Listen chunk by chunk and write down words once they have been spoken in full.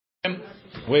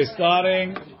We're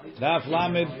starting Daf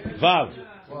Lamed Vav.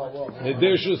 The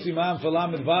Dirshu Siman for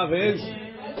Lamed Vav is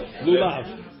Lulav.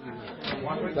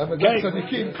 Okay.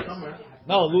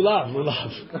 No, Lulav.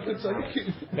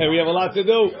 Hey, we have a lot to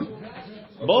do.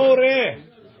 Bore,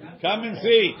 come and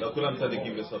see.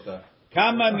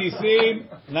 Kama Nisim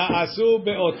Na'asu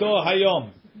Be'oto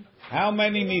Hayom. How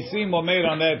many Nisim were made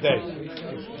on that day?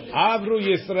 Avru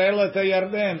Yisrael et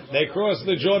Yarden. They crossed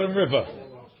the Jordan River.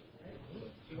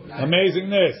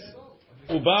 Amazingness.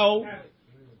 Ubau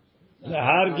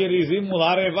Har Gerizim ul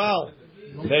Hareval.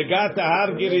 They got the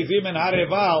Har Gerizim and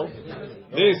Hareval.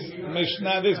 This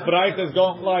Mishnah, this bright is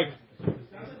going like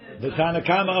the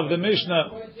Tanakama of the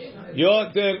Mishnah.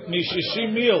 Yoter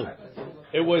Mishishim mil.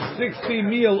 It was 60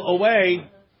 mil away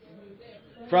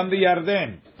from the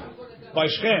Yarden by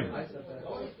Shechem.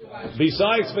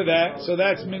 Besides for that, so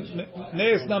that's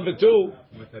Nes number 2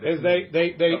 is they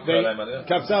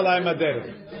Kapsal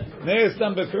Ha'Maderet. Nes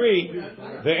number 3,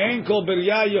 the Enkel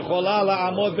Birya Yechola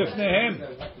La'amod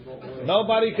B'fnehem.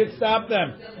 Nobody could stop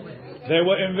them. They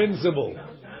were invincible.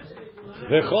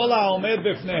 V'chol Ha'omed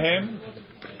B'fnehem.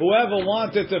 Whoever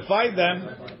wanted to fight them,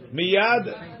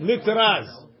 Miyad Nitraz.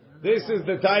 This is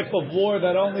the type of war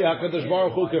that only HaKadosh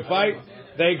Baruch Hu could fight.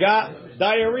 They got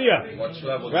diarrhea.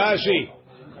 Rashi.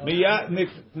 Miyad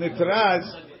Nitraz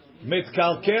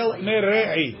Mitkalkel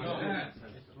Mere'i.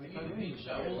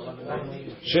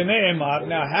 Shneimar.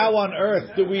 Now, how on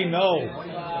earth do we know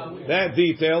that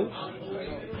detail?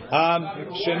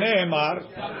 Shneimar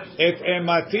et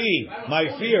emati,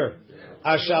 my fear.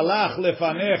 Ashalach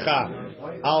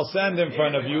lefanecha. I'll send in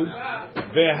front of you.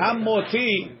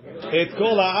 Vehamoti et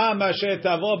kol ha'am asher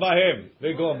tavo bahem.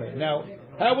 Vegomer. Now,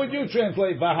 how would you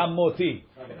translate Vahamoti?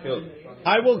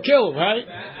 I will kill, right?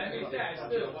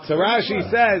 So Rashi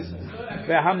says,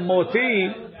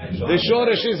 Vehamoti, the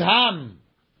shoresh is Ham.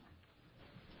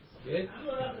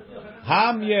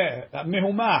 Ham, yeah,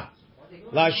 Mehuma.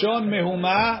 Lashon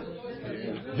Mehuma,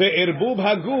 Ve'irbub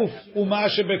Haguf, Uma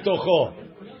Shebetocho.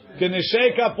 Gonna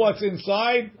shake up what's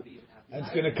inside, and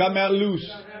it's gonna come out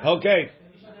loose. Okay.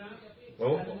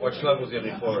 Well, what shlav was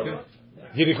Yericho?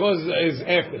 Yericho is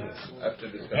after this. After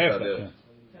this. After.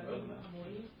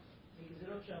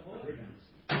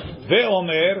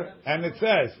 Ve'omer, and it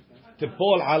says,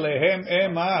 Tipol alehem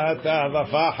ema hata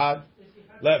v'fahad.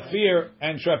 Let fear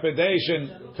and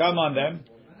trepidation come on them.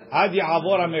 Ad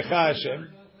ya'avor amecha Hashem.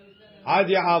 Ad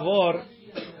ya'avor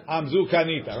amzu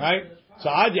kanita, right? So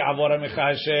ad ya'avor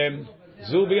amecha Hashem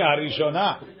zu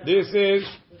bi'arishona. This is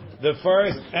the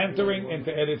first entering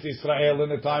into Eretz Israel in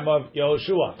the time of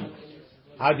Yehoshua.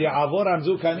 Ad ya'avor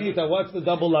amzu kanita. What's the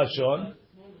double lashon?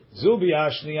 Zubi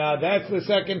Ashniya, that's the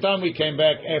second time we came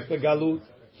back after Galut.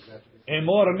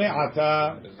 Emor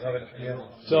Me'ata.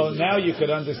 So now you could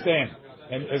understand.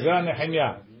 And Ezra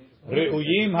Nehemiah.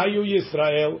 Re'uyim hayu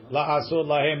Yisrael la'asod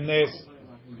lahem nes.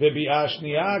 Vebi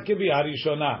Ashniya kebi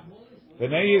harishona.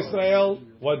 Bnei Yisrael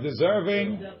were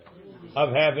deserving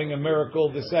of having a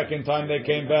miracle the second time they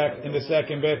came back in the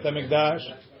second Beit HaMikdash.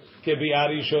 Kebi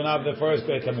harishona of the first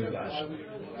Beit HaMikdash.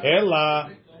 Ella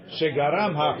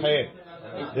shegaram ha'chet.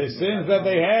 The sins that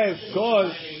they had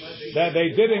caused that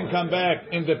they didn't come back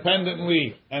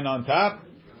independently and on top,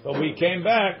 but we came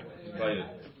back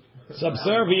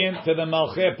subservient to the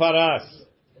Malchei Paras.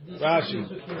 Rashi.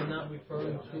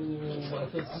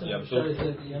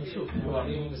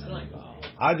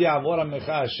 Ad Ya'avor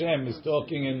Amecha Hashem is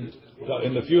talking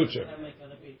in the future.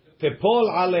 Tepol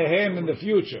Alehem in the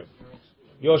future.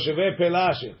 Yoshevei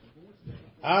Pelashim.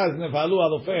 Az Nevalu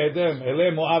Alufei Edem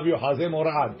Ele Moav Yochazem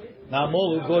Orad. So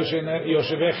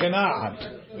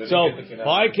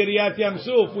by Kiryat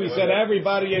Yamsuf, we said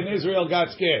everybody in Israel got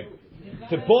scared.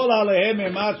 Tipol alehem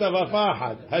emata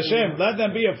v'fahad. Hashem, let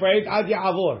them be afraid. Ad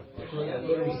ya'avor.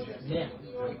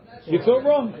 You thought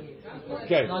wrong.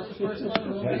 Okay.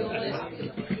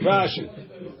 Rashi.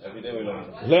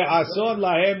 Le'asod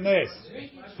lahem nes.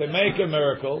 To make a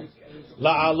miracle.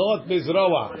 La'alot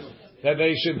bizroa. That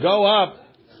they should go up.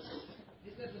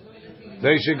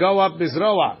 They should go up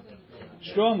bizroa.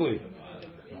 Strongly.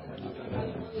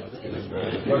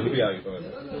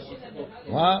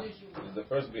 What? The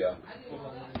first biyah.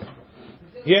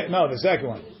 Yeah, no, the second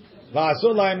one.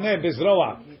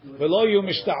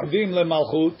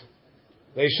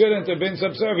 They shouldn't have been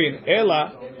subservient.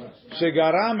 Ela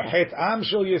shegaram hetam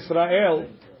shel Yisrael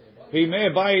b'mei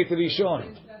bayit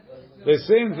rishon. The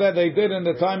sins that they did in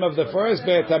the time of the first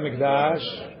Beit HaMikdash,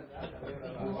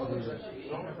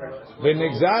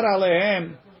 v'nigzar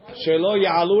alehem Shelo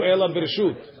ya'alu ela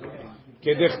b'rshut.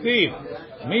 Kedechtiv,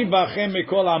 mi bachem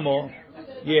mikol amo,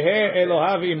 yehe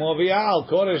Elohav imo v'ya'al.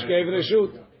 Koresh gave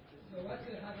reshut.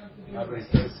 Wasn't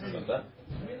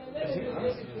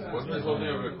this whole thing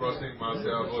of the crossing Maaseh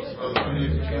Avot Shema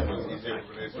Levanim was easier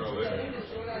for Bnei Israel later?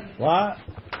 What?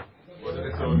 Wasn't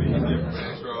it so easier for Bnei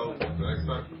Israel the next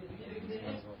time?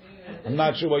 I'm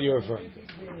not sure what you're referring to.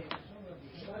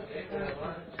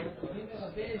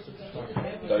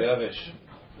 Daryavish.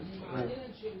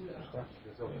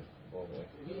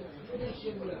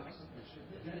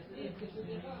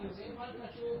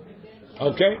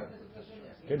 Okay,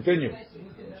 continue.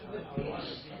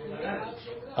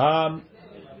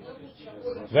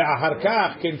 Ve'achar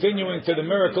kach, continuing to the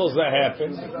miracles that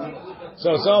happened.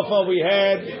 So far we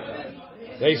had,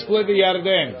 they split the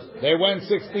Yarden. They went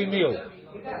 60 mil.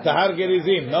 Tahar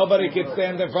Gerizim. Nobody could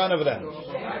stand in front of them.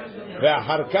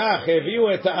 Ve'achar kach, heviu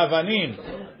et ha'avanim.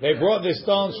 They brought the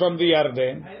stones from the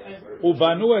Yarden.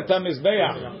 Ubanu et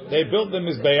ha'mizbeach. They built the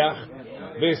Mizbeach.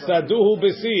 Ve'saduhu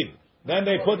besid. Then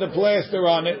they put the plaster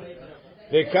on it.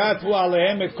 Ve'katvu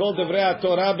alehem et kol devrei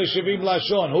HaTorah b'shivim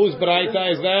lashon. Whose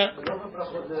braita is that?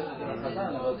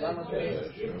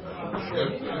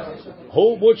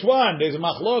 Who? Which one? There's a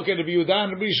machloket of Yehuda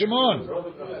and Rabbi Shimon.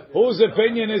 Whose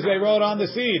opinion is they wrote on the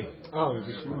seed?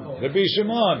 Rabbi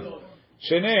Shimon.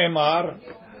 Shene'emar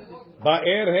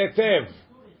ba'er hetev.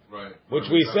 Which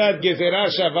we said gezerah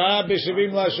shava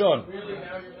b'shivim lashon.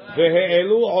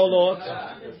 Ve'elu olot.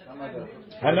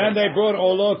 And then they brought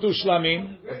olot to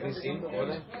shlamim.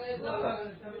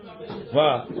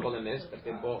 Wow.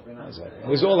 It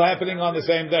was all happening on the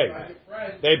same day.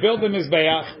 They built the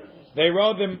Mizbeach. They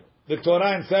wrote the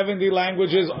Torah in 70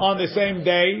 languages on the same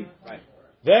day.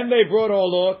 Then they brought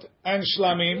olot and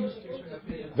shlamim.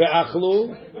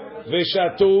 Ve'achlu,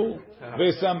 ve'shatu,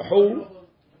 ve'samhu.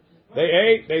 They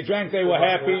ate, they drank, they were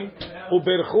happy.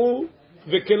 Ubirchu,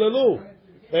 ve'kilalu.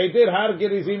 They did Har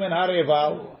Gerizim and Har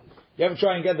Eval. You ever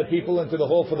try and get the people into the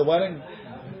hall for the wedding?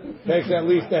 Takes at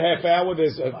least a half hour.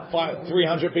 There's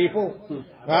 300 people,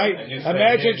 right?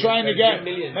 Imagine trying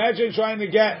to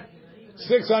get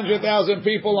 600,000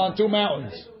 people on two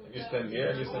mountains. You stand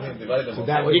here, you stand here, divide them.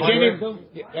 You can't even.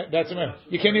 That's amazing.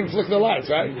 You can't even flick the lights,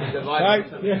 right? Right?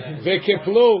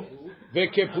 Vekiplu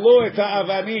et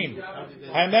ha'avanim,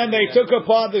 and then they took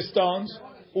apart the stones.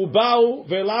 Ubau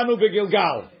velanu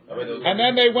begilgal, and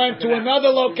then they went to another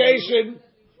location.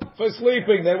 For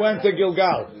sleeping, they went to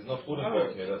Gilgal. There's no food in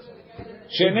Turkey, that's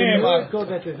miracle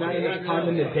that there's not enough time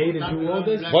in the day to do all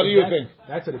this. What do you think?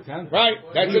 That's what it sounds like. Right,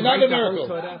 that's another miracle.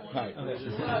 Right.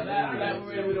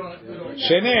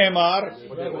 Shene'emar.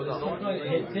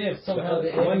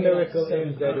 One miracle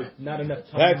is that it's not enough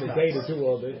time in the day to do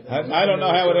all this. I don't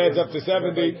know how it adds up to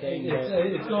 70.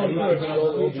 It's going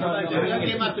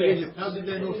How did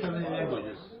they know 70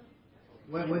 languages?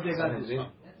 Where they got this from?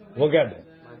 We'll get there.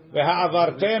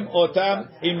 Ve'ha'avartem otam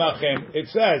imachem. It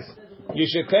says you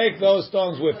should take those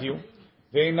stones with you.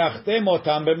 Ve'inachtem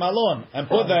otam b'malon, and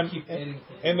put them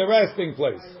in the resting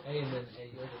place.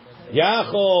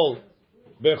 Yachol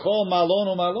bechol malon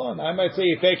u'malon. I might say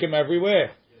you take him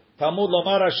everywhere. Talmud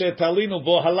lomar asher talinu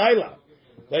bo halayla,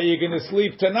 that you're going to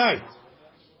sleep tonight.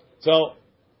 So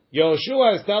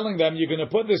Yoshua is telling them you're going to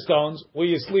put the stones where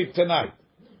you sleep tonight.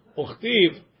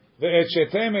 Uchtiv ve'et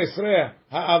shetem esrei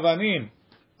ha'avanim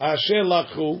asher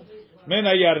lakhu min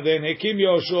ha'yarden hekim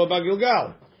Yoshua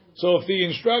b'Gilgal. So if the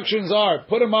instructions are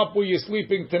put them up where you're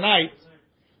sleeping tonight,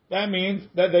 that means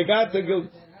that they got to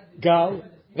Gilgal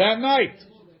that night.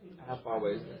 How far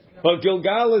away is it? But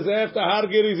Gilgal is after Har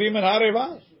Gerizim and Har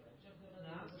Eval.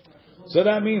 So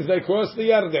that means they crossed the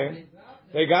Yarden,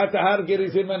 they got to Har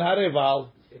Gerizim and Har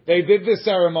Eval, they did the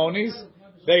ceremonies,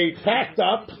 they packed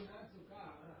up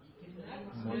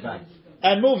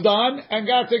and moved on and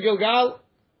got to Gilgal,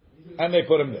 and they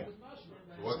put him there.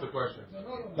 So what's the question?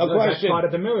 No question. That's part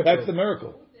of the miracle. That's the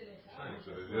miracle.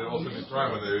 So they did it also in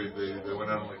Mitzrayim when they went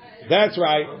out like. That's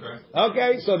right. Okay.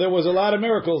 Okay, so there was a lot of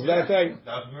miracles that day.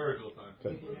 That's miracle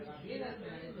time.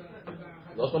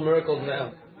 Lots of miracles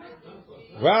now.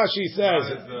 Rashi says,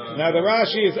 now the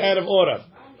Rashi is out of order,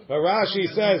 but Rashi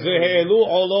says, "Ve'elu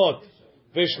olot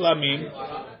v'shlamim."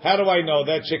 How do I know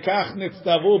that? Shekach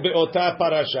nitztavu be'ota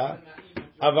parasha,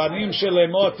 avanim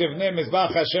shelemot tivne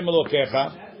mizbach Hashem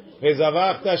Elokecha,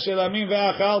 ve'zavachta shelamim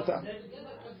ve'achalta.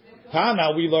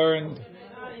 Tana, we learned,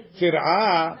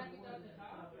 tzir'ah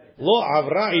lo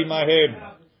avra imahem.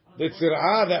 The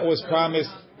tzir'ah that was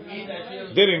promised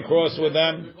didn't cross with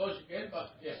them.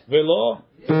 Velo,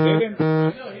 it didn't.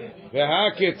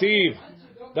 Ve'haketiv,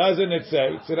 doesn't it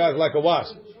say? Tzir'ah is like a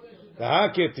wasp.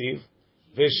 Ve'haketiv,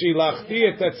 ve'shilachti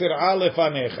et tzir'ah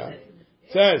lefanecha.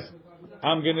 Says,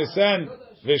 I'm going to send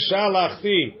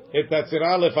ve'shalachti et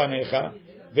tzir'ah lefanecha,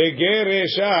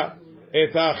 ve'geresha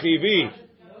et achivi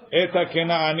et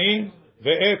ha'kenaani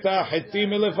ve'eta heti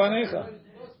milefanecha.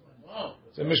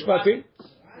 It's a mishpati.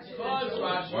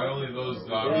 Why only those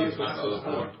not the other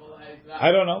four?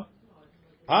 I don't know.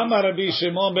 Amar Rabbi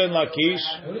Shimon ben Lakish.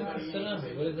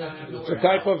 What is that? It's a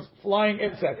type of flying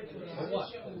insect.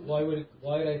 Why would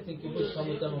I think you would come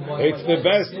with them? And why It's the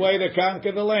best way to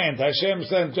conquer the land. Hashem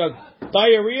sent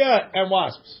diarrhea and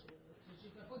wasps.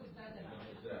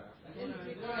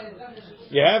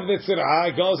 You have the tzir'ah,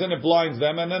 it goes and it blinds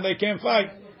them, and then they can't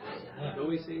fight. Don't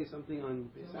we say something on?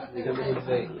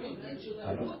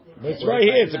 It's right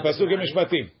here. It's a pasuk in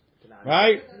Mishpatim,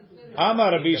 right?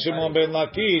 Amar Rabbi Shimon ben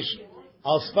Lakish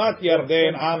al Sfat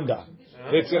Yarden Amda.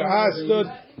 The tzir'ah stood.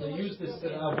 They use this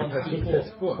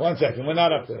before. 1 second, we're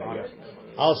not up to that yet.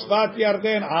 Al Sfat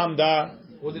Yarden Amda.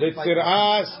 The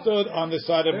tzir'ah stood on the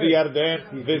side of the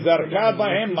Yarden. V'zarka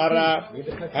bahem mara,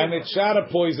 and it shot a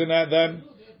poison at them.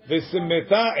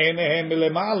 V'simeta enehem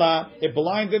milemala. It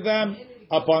blinded them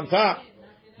up on top.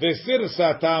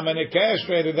 V'sirsatam, and it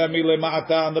castrated them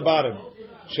milemata on the bottom.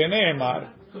 Sheneemar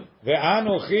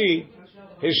ve'anochi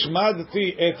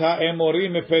hishmadti et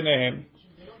ha'emorim mepenehem,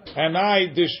 and I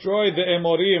destroyed the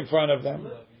Emori in front of them.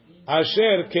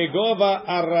 Asher kegova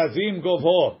arazim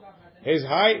govho, his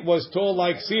height was tall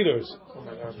like cedars.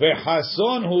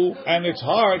 Ve'hasonhu, and its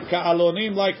hard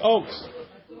ka'alonim like oaks.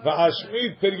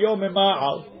 Ve'ashmid piryo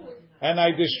mima'al, and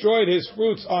I destroyed his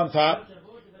fruits on top.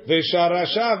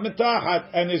 Ve'sharashav mitachat,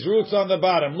 and his roots on the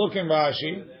bottom. Look in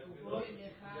Rashi.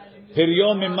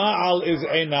 Piryo mima'al is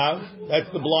enav, that's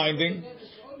the blinding.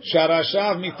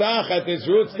 Sharashav mitachat, his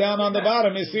roots down on the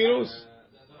bottom is sirus.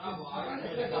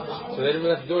 So they didn't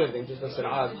really have to do anything, just the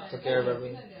Sir'ad took care of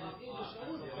everything.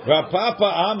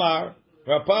 Rapapa Amar,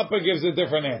 Rapapa gives a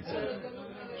different answer.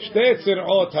 Shte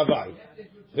tzir'ot havai.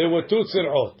 There were two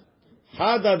tzir'ot.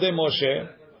 Hada de Moshe,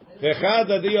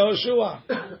 vechada de Yehoshua.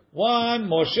 One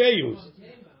Moshe used.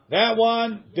 That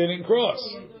one didn't cross.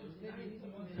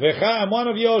 And one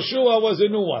of Yehoshua was a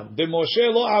new one. The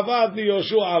Moshe lo avad, the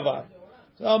Yehoshua avad.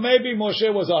 So maybe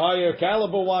Moshe was a higher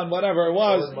caliber one, whatever it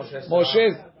was.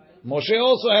 Moshe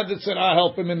also had the tzir'ah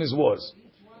help him in his wars.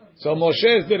 So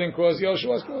Moshe's didn't cross,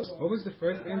 Yoshua's crossed. What was the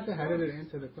first answer? How did it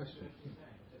answer the question?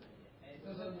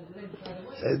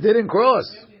 It didn't cross,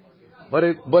 but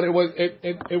it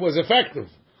was effective.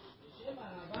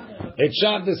 It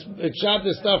shot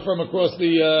the stuff from across the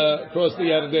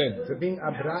Yarden. So being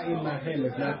Abra'im Mahem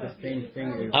is not the same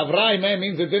thing as... Avrahim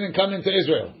means it didn't come into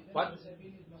Israel. What?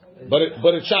 But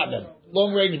it shot them.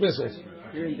 Long range missiles.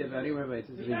 Here in Devarim, Rabbi, it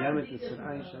says, "V'gamet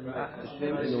tzir'ah yishamah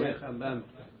Hashem elohecha bam."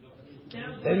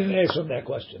 They didn't answer that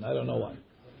question. I don't know why.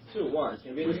 Abar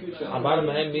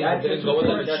Mahem means it didn't go with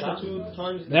them, it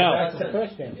shot. Now, That's the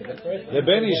first answer. the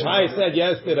Ben Ish Hai said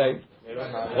yesterday,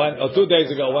 2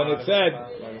 days ago, when it said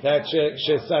that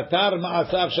Shesatar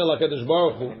Ma'asav Shel HaKadosh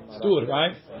Baruch Hu, stood,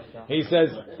 right? He says,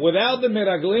 without the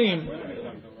Miraglim,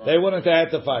 they wouldn't have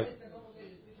had to fight.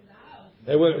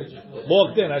 They would have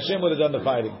walked in. Hashem would have done the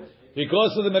fighting.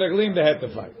 Because of the Miraglim, they had to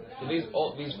fight. So these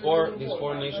four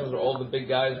nations were all the big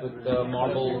guys with the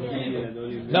marble.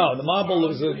 No, the marble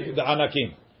was the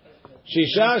Anakim.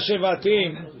 Shisha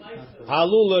Shevatim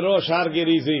Halu Lerosh Har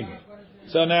Gerizim.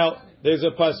 So now there's a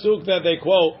pasuk that they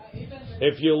quote.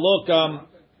 If you look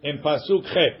in pasuk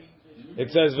Chet,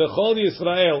 it says V'chol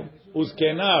Yisrael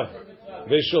Uzkenav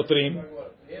V'shotrim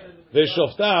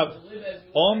V'shoftav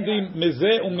Omdim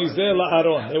Mizeh uMizeh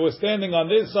LaAron. They were standing on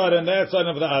this side and that side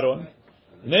of the Aron.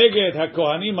 Neged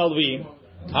HaKohanim Alvim,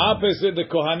 opposite the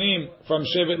Kohanim from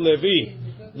Shevet Levi,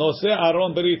 Nose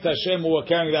Aron Berit Hashem, who were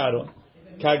carrying the Aron.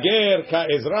 Kager,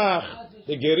 Ka'ezrach,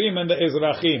 the Gerim and the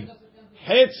Ezrachim.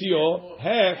 Hetzio,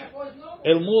 half,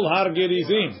 El Mul Har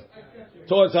Gerizim,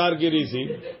 towards Har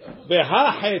Gerizim.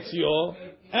 Beha Hetzio,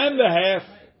 and the half,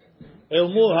 El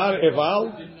Mul Har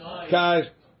Eval,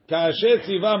 Ka'asher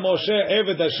Tziva Moshe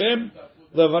Eved Hashem,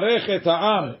 Levarech et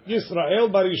Ha'am,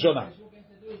 Yisrael Barishonah.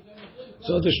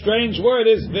 So the strange word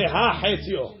is veha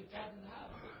chetzio.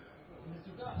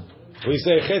 We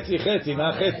say chetzi chetzi,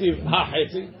 not chetzi ha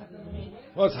chetzi.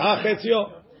 What's ha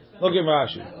chetzio? Look in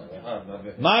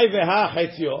Rashi. My veha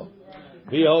chetzio,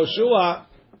 v'Yehoshua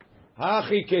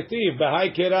hachi ketiv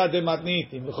b'hai kera de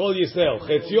matnitim v'chol Yisrael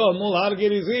chetzio mul har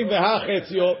gerizim veha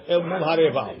chetzio el mul har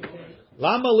eval.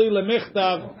 Lama li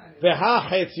lemichtav veha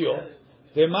chetzio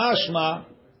demashma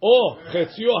o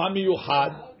chetzio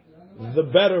hamiyuchad, the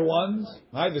better ones,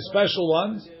 right, the special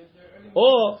ones,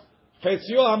 or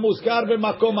chetzio hamuzkar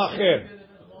b'makom acher,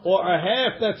 or a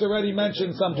half that's already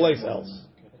mentioned someplace else.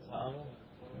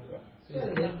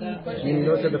 Meaning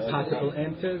those are the possible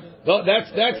answers.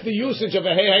 That's the usage of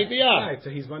a hey haydiah. Right. So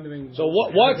he's wondering. So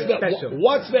what's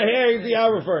the hey haydiah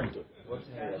referring to?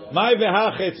 My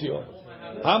veha chetzio.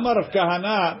 Amar of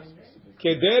Kahana,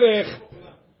 Kederech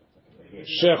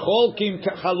Shecholkim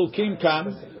Chalukim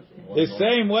Kan, the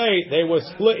same way they were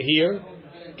split here,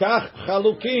 Kach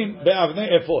Chalukim Be'avnei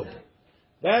Ephod.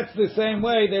 That's the same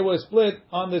way they were split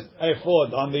on the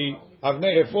ephod, on the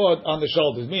avnei ephod, on the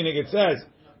shoulders. Meaning, it says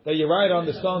that you write on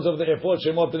the stones of the ephod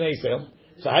Shemot Bnei Yisrael.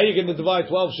 So how are you going to divide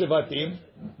 12 Shevatim?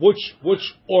 Which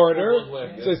order?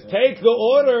 It says take the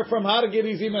order from Har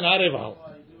Gerizim and Har Eval.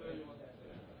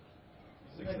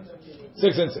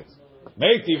 6 and 6.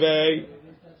 Meitivei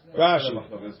Rashi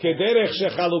Kederech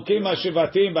Shechalukim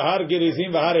HaShevatim B'Har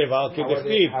Gerizim V'Har Eval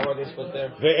Kedechtiv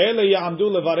Ve'ele Ya'amdu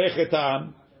Levarech Et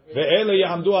Ha'am ואלה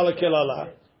יעמדו על הכללה,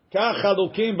 כך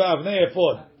חלוקים באבני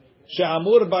אפוד,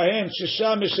 שאמור בהן 6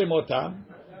 משמותם,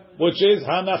 which is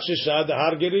הנח 6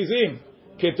 דהר גריזים,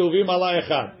 כתובים על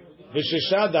האחד,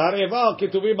 ו6 דהר אבל,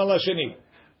 כתובים על השני.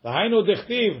 והיינו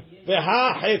דכתיב,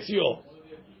 והחציו,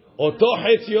 אותו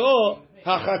חציו,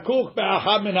 החקוק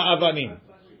באחד מן האבנים.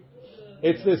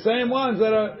 It's the same ones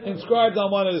that are inscribed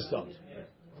on one of the stones.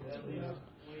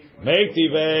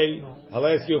 Meiktivei, I'll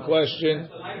ask you a question.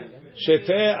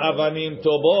 Shete avanim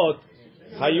tobot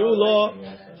hayu lo.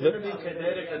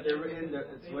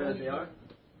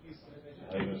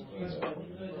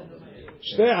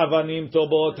 Shte avanim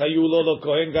tobot hayu lo lo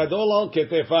kohen gadol al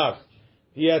ketefav.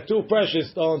 He had 2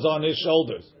 precious stones on his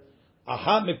shoulders.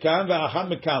 Ahad mikam ve'ahad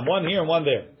mikam. One here and one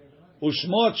there.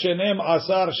 Ushmot shenem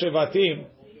asar shevatim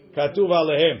katuv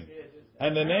alehem.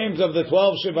 And the names of the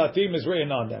 12 shevatim is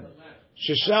written on them.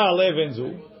 Shisha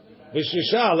levenzu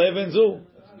v'shisha levenzu.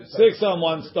 6 on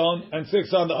one stone and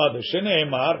 6 on the other.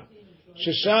 Shneimar,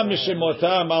 Shisha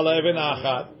Mishimotam ala even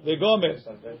achad. V'gomer,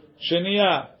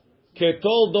 Shenia,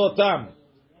 Ketol dotam.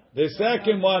 The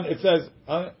second one, it says,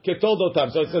 Ketol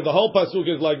dotam. So it says the whole pasuk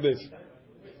is like this.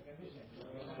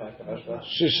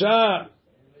 Shisha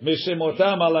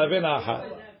Mishimotam ala even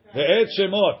achad. Ve'et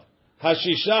Shemot,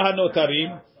 Hashisha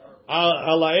hanotarim,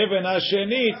 ala even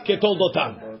hashenit, Ketol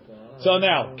dotam. So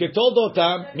now, Ketol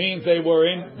dotam means they were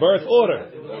in birth order.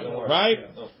 Right?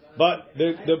 But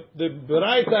the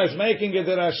Baraita is making it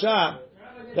a Rasha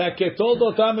that Ketol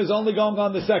Dotam is only going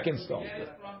on the second stone.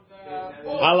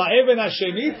 Ala Even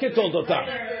Hashenit Ketol Dotam.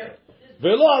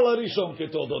 Velo ala Rishon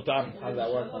Ketol Dotam. How does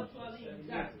that work?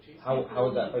 How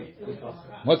is that?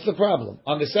 What's the problem?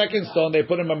 On the second stone, they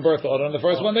put him in birth order. On the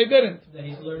first one, they didn't. Then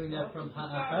he's learning that from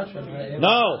Hashem.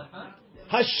 No.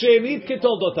 Hashenit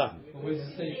Ketol Dotam. Where does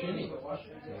it say Sheni?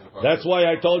 That's why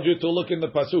I told you to look in the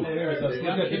pasuk. Look at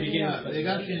the beginning.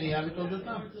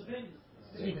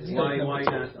 Why not on the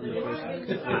first?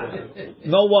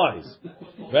 No whys.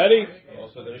 Ready?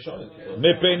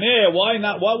 Mepene, why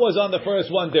not? What was on the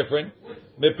first one different?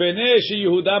 Mepene she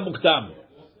Yehuda muktam.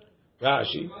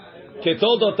 Rashi.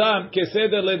 Ketol dotam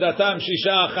keseder ledatam 6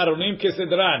 acharonim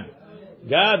kesedran.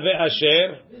 Gad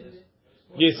ve'asher,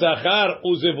 Yisachar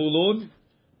uzevulun,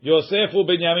 Yosef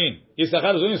uBenyamin.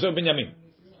 Yisachar uzevulun, Yosef uBenyamin.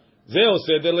 Zeo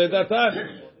seder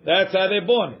ledatan. That's how they're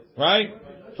born, right?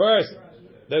 First,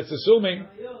 that's assuming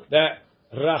that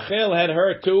Rachel had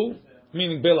her 2,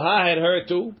 meaning Bilhah had her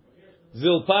 2,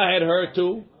 Zilpah had her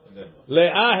 2,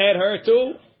 Leah had her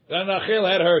 2, and Rachel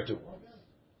had her 2.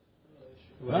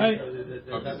 Right?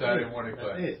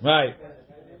 Right.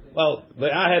 Well,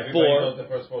 Leah had 4.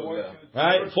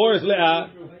 Right? 4 is Leah,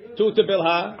 2 to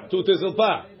Bilhah, 2 to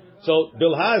Zilpah. So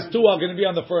Bilhah's 2 are going to be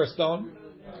on the first stone.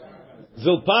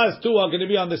 Zilpah's 2 are going to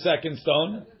be on the second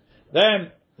stone.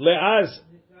 Then Leah's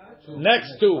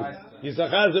next 2,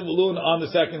 Yisachar Zevulun on the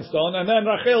second stone, and then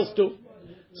Rachel's 2.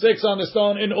 6 on the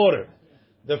stone in order.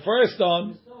 The first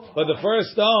stone,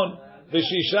 the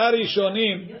Shishari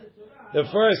Shonim, the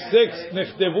first 6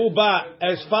 Nechtevu Ba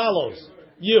as follows.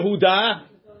 Yehuda,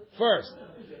 first.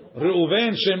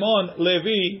 Reuven, Shimon,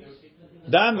 Levi,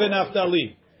 Dan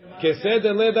veNaftali.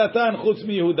 Keseder ledatan chutz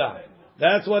mi Yehuda.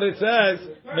 That's what it says.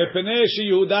 Mepnei she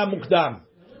Yehuda mukdam.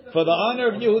 For the honor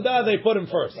of Yehuda, they put him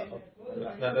first.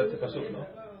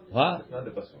 Huh?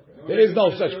 There is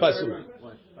no such pasuk.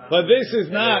 But this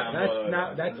is not.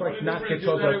 That's like not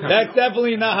Ketol Dotam. That's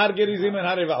definitely not Har Gerizim and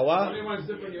Har Eval.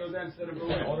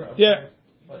 Yeah.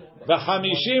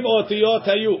 V'hamishim otiyot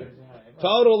hayu.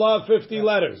 Total of 50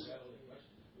 letters.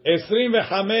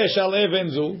 25 al even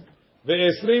zu.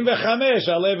 Ve25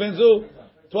 al even zu.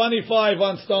 25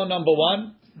 on stone number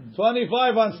 1.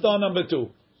 25 on stone number 2.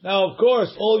 Now, of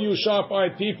course, all you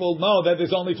sharp-eyed people know that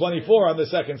there's only 24 on the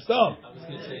second stone.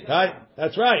 Right?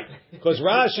 That's right. Because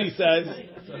Rashi says,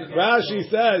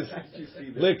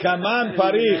 Lekaman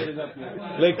parich.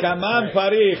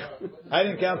 I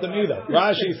didn't count them either.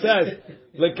 Rashi says,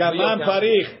 Lekaman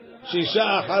parich,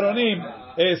 Shisha acharonim,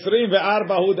 Esrim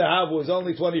ve'arba hu dehavu is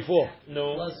only 24.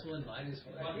 No. Plus 1 minus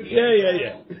 1.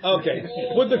 Yeah. Okay.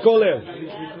 Put the kolel.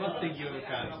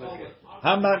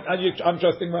 I'm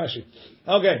trusting Rashi.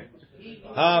 Okay.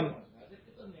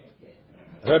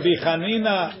 Rabbi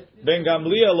Chanina ben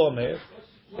Gamliel omer,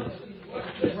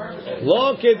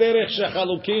 lo kederech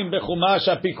shechalukim bechumash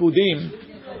hapikudim,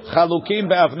 chalukim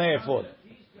be'avnei efod.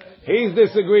 He's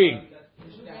disagreeing.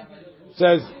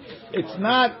 Says it's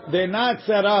not. They're not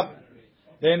set up.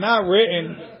 They're not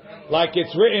written like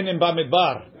it's written in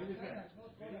Bamidbar.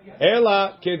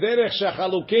 Ela kederech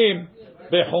shechalukim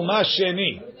bechumash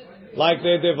sheni, like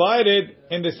they're divided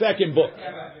in the second book,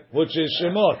 which is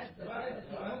Shemot.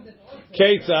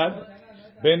 Keitzad,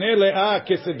 Bnei Le'ah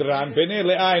kesedran, Bnei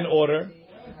Le'ah in order,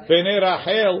 Bnei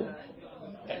Rachel,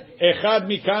 Echad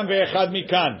mikan ve'echad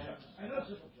mikan.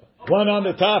 One on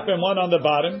the top and one on the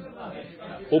bottom.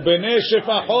 U'Bnei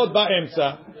Shefachot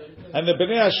ba'emtza, and the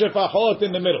Bnei Shefachot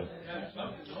in the middle.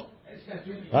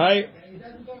 Right?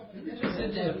 You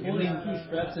said they have 42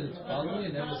 straps and it's following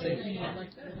and never say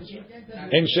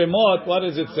In Shemot, what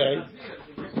does it say?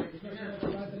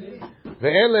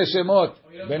 Ve'ele Shemot,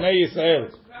 Bnei Yisrael,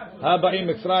 Haba'im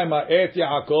Mitzrayma et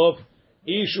Yaakov,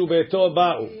 Ishu beto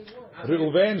ba'u.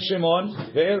 Reuven, Shimon,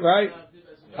 right?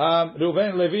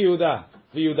 Reuven, Levi,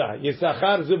 Yehuda,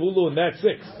 Yisachar, Zebulun. That's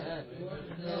 6.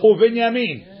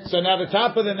 U'Binyamin. So now the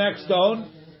top of the next stone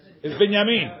is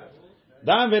Binyamin.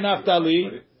 Dan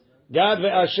ve'Naftali, Gad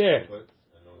ve'Asher.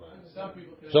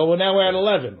 So now we're at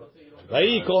 11.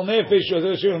 Vayikol nefesh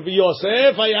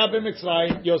Yosef hayab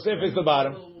b'Mitzrayim. Yosef is the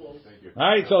bottom.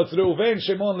 Right, so it's Reuven,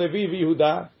 Shimon, Levi,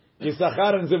 Yehuda,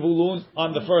 Yisachar, and Zevulun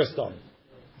on the first stone.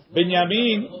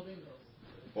 Binyamin,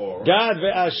 Gad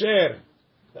ve'Asher,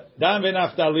 Dan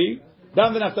ve'Naftali,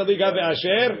 Gad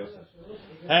ve'Asher,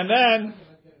 and then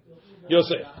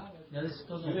Yosef.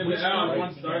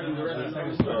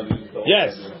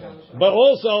 Yes, but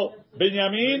also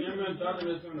Binyamin,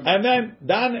 and then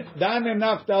Dan and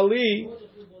Naftali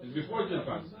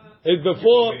is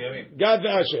before Gad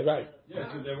ve'Asher, right? Yes,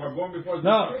 they were born before.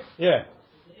 No, yeah.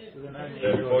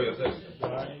 Before Yosef.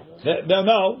 No,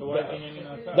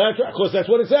 that's right, because that's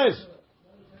what it says.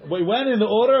 We went in the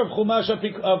order of Chumash of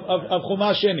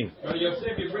Chumash Sheni. But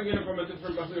Yosef, you're bringing it from a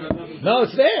different pasuk. No,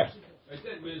 it's there.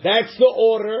 That's the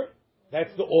order.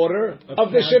 That's the order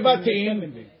of the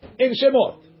Shevatim in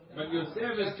Shemot. But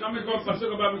Yosef is coming from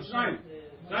pasuk about Mitzrayim.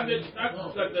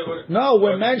 No,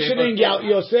 we're mentioning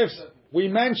Yosef's. We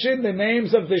mentioned the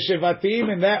names of the Shevatim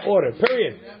in that order.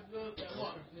 Period.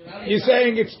 You're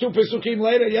saying it's 2 Pesukim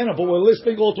later? Yeah, no, but we're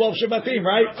listing all 12 Shevatim,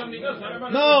 right?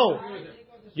 No.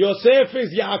 Yosef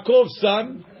is Yaakov's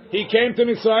son. He came to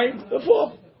Mitzrayim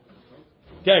before.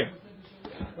 Okay.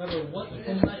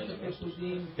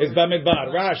 It's Bamidbar.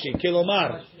 Rashi.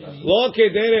 Kilomar. Lo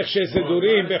kederech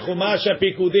shesedurim bechumash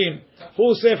hapikudim.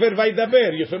 Hu Sefer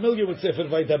Vaydaber. You're familiar with Sefer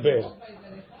Vaydaber.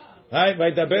 Right?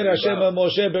 Vaydaber Hashem el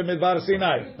Moshe b'midbar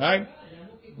Sinai. Right?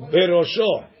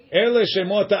 Berosho. Ele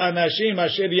shemot ha'anashim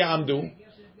asher ya'amdu.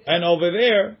 And over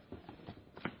there,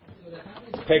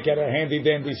 take out a handy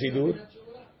dandy sidur.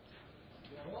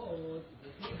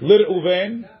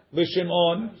 L'Reuven,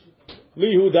 L'Shimon,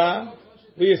 L'Yehuda,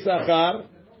 L'Yisachar,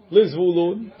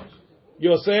 L'Zvulun,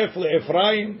 Yosef,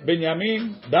 L'Ephraim,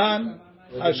 Binyamin, Dan,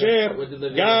 Asher,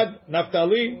 Gad,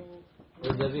 Naphtali.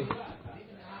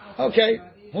 Okay.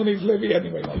 Who needs Levi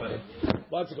anyway?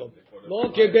 Let's go.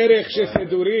 Lo kederech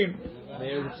shesedurim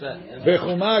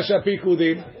bechumash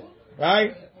hapikudim,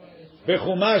 right?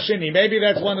 Bechumash sheni. Maybe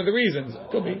that's one of the reasons.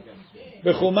 Could be.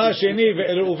 Bechumash sheni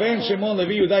ve'Reuven, Shimon,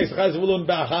 Levi, Yehuda, Yisachar, Zvulun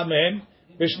ba'achad mehem.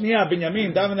 B'shniya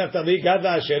Binyamin, Dan, Naftali, Gad,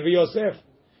 Asher, ve'Yosef.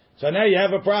 So now you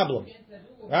have a problem,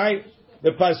 right?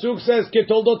 The pasuk says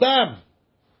ketoldotam,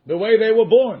 the way they were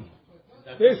born.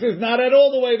 This is not at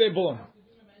all the way they're born.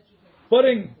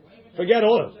 Forget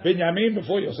all of Binyamin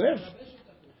before Yosef.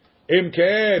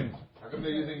 Imken. How come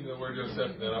they're using the word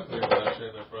Yosef? They're not putting Asher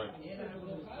in the front.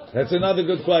 That's another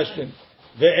good question.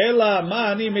 Ve'ela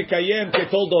ma ani mekayem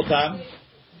ketoldotam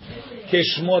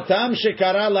keshmotam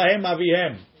shekara lahem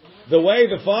avihem. The way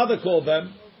the father called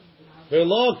them,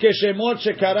 ve'lo keshemot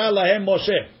shekara lahem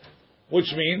Moshe,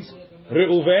 which means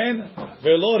Reuven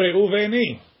ve'lo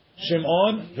Reuveni,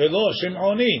 Shimon ve'lo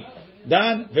Shimoni,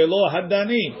 Dan ve'lo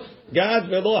Haddani, Gad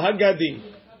ve'lo Haggadi.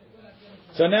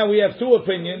 So now we have 2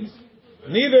 opinions.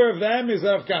 Neither of them is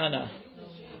Rav Kahana.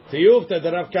 Tiyufta,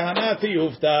 the Rav Kahana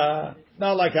Tiyufta.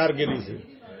 Not like Hargenizi.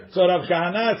 So Rav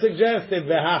Kahana suggested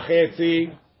the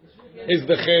Hachetzi is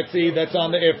the Chetzi that's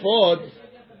on the Ephod.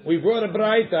 We brought a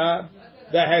Braita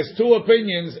that has 2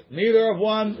 opinions, neither of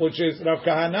one, which is Rav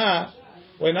Kahana.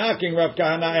 We're knocking Rav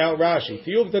Kahana out Rashi.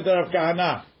 Tiyufta the Rav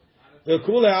Kahana.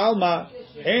 וכולי עלמא,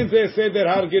 אין זה סדר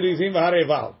הר גריזים והר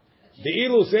עיבל.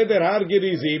 דאילו סדר הר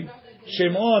גריזים,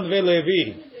 שמעון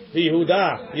ולוי, ויהודה,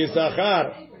 יששכר,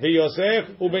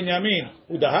 ויוסף, ובנימין,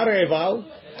 ודהר עיבל,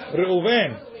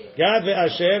 ראובן, גד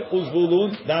ואשר,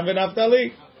 וזבולון, דן ונפתלי.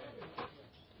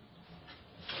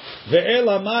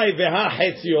 ואלה מאי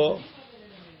והחציו.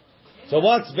 So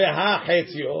what's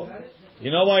והחציו?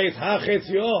 You know why it's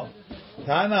החציו?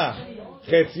 Tana,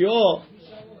 חציו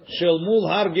של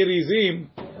מול הר גריזים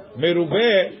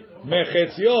מרובה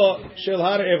מחציו של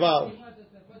הר עיבל.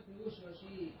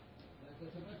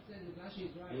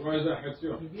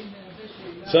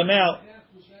 So now,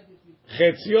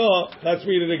 חציו, let's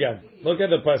read it again. Look at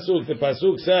the pasuk. The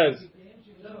pasuk says,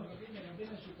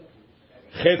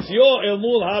 חציו el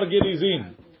mul har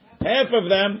gerizim. Half of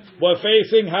them were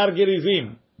facing har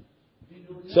gerizim.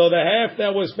 So the half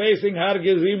that was facing har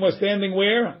gerizim was standing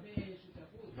where?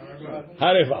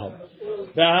 Har eval.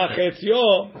 The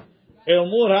hachetzio el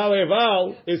mul har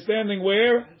eval is standing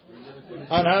where?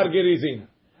 On har gerizim.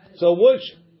 So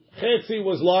which chetzi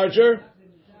was larger?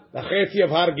 The chetzi of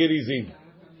har gerizim.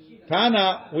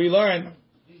 Tana, we learn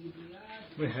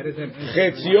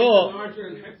chetzio.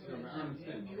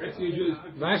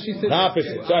 Rashi said The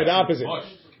opposite. Sorry, the opposite.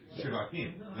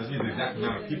 Shivatim. Doesn't mean the exact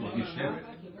amount of people each shevet.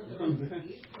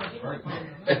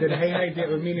 that hey,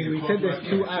 meaning we said there's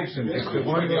two options. It's the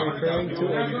one we're referring to,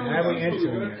 or how we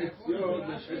answering it.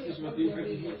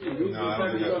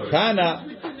 Tana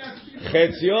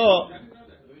chetzio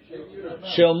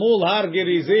shel mul har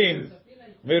gerizim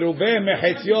merube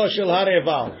mechetzio shel har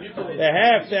eval. The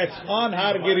half that's on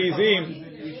har gerizim.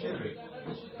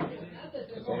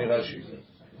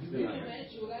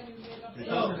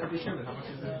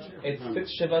 It's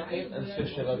 6 Shevatim and 6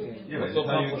 Shevatim. Yeah, but So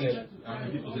how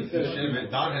many people did this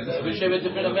shevet? Don has this we should have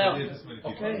different amount.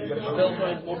 Okay, but still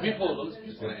more people.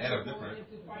 It's going to add up different.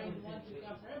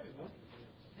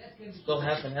 Still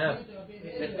half and half.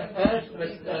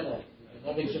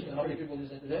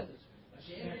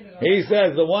 He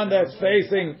says the one that's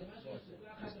facing,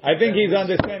 I think he's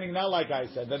understanding not like I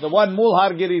said, that the one mul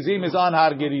har gerizim is on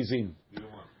har gerizim.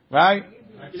 Right?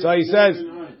 So he says,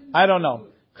 I don't know.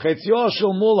 Chetzio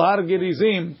shel mul har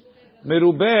gerizim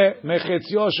merube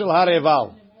mechetzio shel har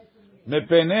eval.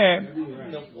 Mepene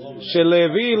shel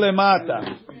Levi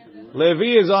lemata.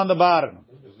 Levi is on the bottom.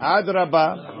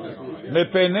 Adraba.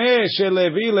 Mepene shel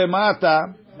Levi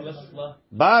lemata.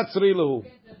 Batzri lehu.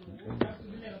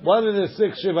 What are the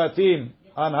 6 Shevatim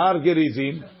on har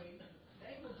gerizim?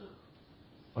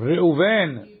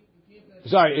 Reuven.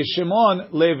 Sorry, is Shimon,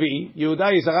 Levi,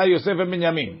 Yehuda, Yisachar, Yosef, and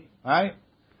Binyamin. Right?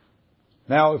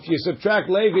 Now, if you subtract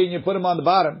Levi and you put him on the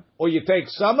bottom, or you take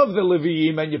some of the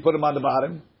Leviim and you put him on the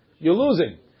bottom, you're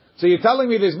losing. So you're telling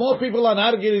me there's more people on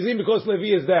Har Gerizim because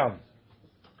Levi is down.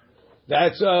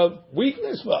 That's a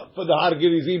weakness for the Har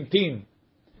Gerizim team.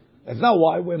 That's not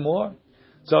why we're more.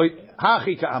 So,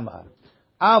 Hachi Ka'amar.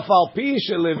 Afal Pi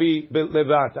Levi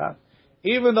Levata,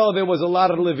 even though there was a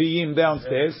lot of Leviim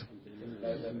downstairs,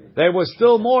 there was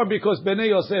still more because Bnei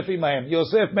Yosef imahem.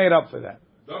 Yosef made up for that.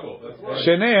 Double. That's right.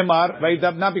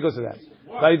 Sheneemar, not because of that.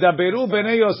 Vaydaberu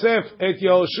Bnei Yosef et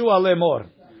Yehoshua lemor.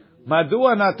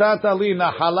 Madua natata li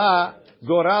nahala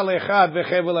goral echad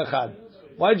vechevel echad.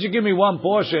 Why did you give me one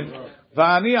portion?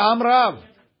 Va'ani amrav.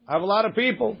 I have a lot of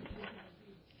people.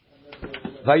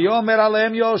 Vayomer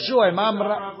alehem Yehoshua.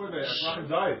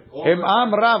 Im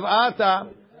amrav ata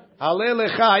ale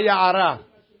lecha ya'ara.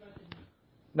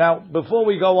 Now, before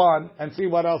we go on and see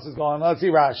what else is going on, let's see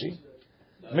Rashi.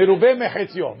 Merube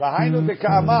mechetzio. V'hainu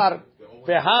deka'amar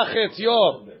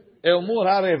v'hachetzio el mur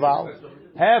hareval.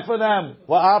 Half of them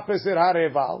were opposite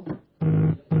hareval.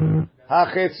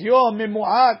 Hachetzio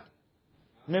mimu'at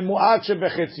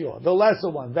shebechetzio. The lesser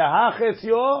one.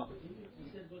 V'hachetzio,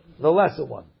 the lesser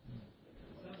one.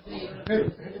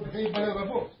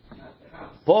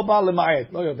 Po ba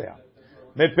lema'et. Lo yodea.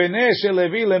 Mepene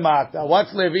shelevi lemata.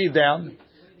 What's Levi down?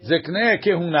 Zeknei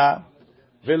kehuna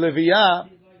veLeviya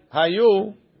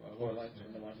hayu.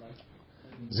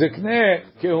 Zeknei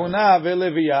kehuna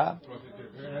veLeviya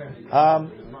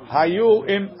hayu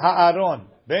im haaron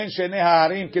ben shnei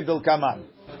haarim kedelkaman.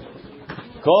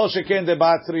 Kol sheken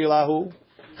debatzri lahu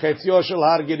chetzio shel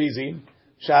har gerizim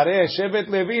sharei shevet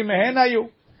Levi mehen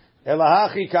hayu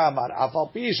elahachi kamar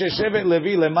afal pi shevet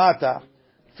Levi lemata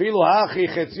filu hachi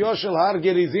chetzio shel har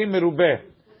gerizim merubeh.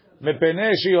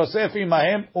 מפני שיוסף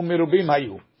עמהם ומרובים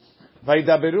היו.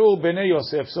 וידברו בני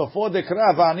יוסף סופו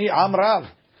דקרא ואני עם רב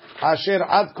אשר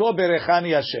עד כה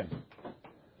ברכני השם.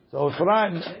 So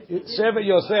Ephraim, Shevet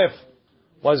Yosef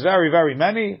was very, very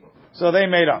many, so they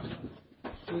made up.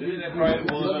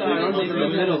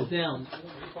 Down.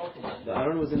 The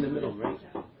Aaron was in the middle, right?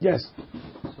 Yes.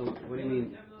 So what do you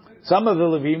mean? Some of the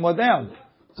Levim were down.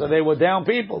 So they were down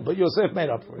people, but Yosef made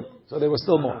up for it. So there was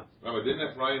still more. No, but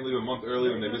didn't Ephraim leave a month early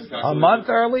when they miscalculated? A month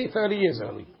early, 30 years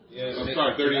early. Yeah, I'm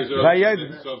sorry, 30 years early. Yeah.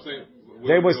 So I'm saying...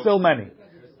 There were still many.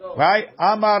 Right?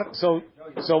 Amar, so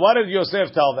what did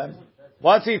Yosef tell them?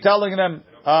 What's he telling them?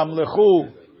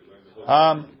 Lechu,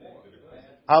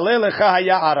 Ale lecha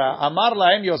haya'ara. Amar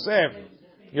lahem Yosef.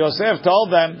 Yosef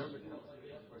told them,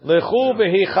 Lechu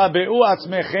v'hichabeu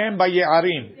atzmechem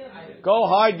baye'arim. Go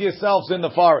hide yourselves in the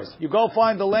forest. You go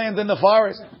find the land in the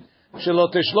forest. Shelo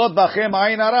tishlot bachem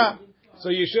ayin hara. So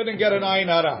you shouldn't get an ayin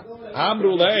hara.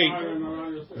 Amru lei.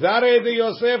 Zare de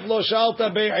Yosef lo shalta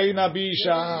be'ayin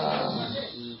abisha.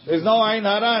 There's no ayin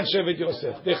hara in Shevet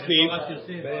Yosef. Dichtiv.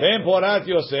 V'em porat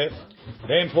Yosef.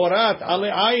 V'em porat ale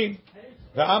ayin.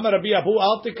 Ve'amar Rabbi Abu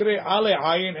al tikre ale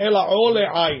ayin ela ole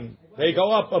ayin. They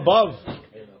go up above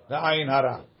the ayin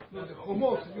hara. What are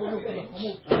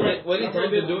you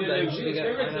trying to do? That you should get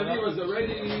was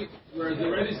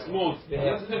already small. Even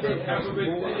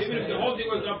if the whole thing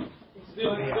was up,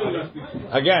 still.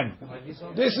 Again,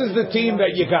 this is the team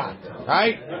that you got,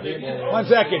 right? 1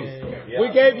 second. We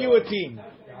gave you a team.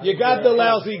 You got the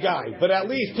lousy guy, but at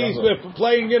least he's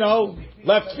playing,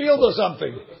 left field or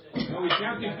something. No, we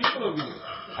can't get people over here.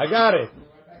 I got it.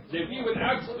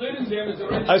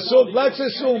 Let's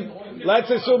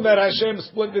assume that Hashem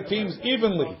split the teams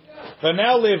evenly. But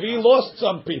now Levi lost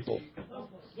some people.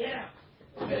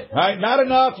 Right? Not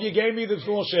enough. You gave me the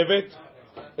small shevet.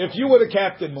 If you were the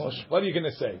captain, Moshe, what are you going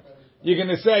to say? You're going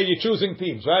to say you're choosing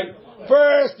teams, right?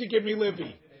 First, you give me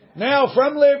Levi. Now,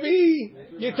 from Levi,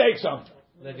 you take some.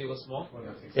 Levi was small?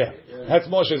 Yeah. That's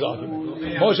Moshe's argument.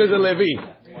 Moshe's a Levi.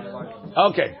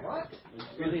 Okay.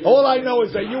 All I know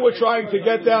is that you were trying to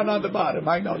get down on the bottom.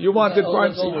 I know. You wanted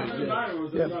front seat.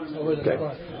 Yeah. Okay.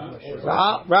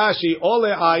 Rashi,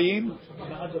 ole ayin,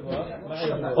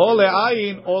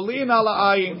 olin ala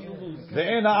ayin,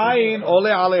 ve'ena ayin, ole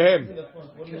alehem.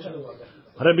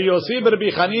 Rabbi Yosef, Rabbi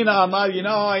Chanina Amar,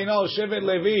 I know, Shevet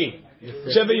Levi,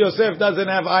 Shevet Yosef doesn't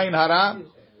have ayin hara,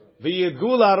 v'yidgu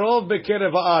larov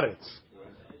bekerev haaretz.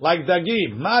 Like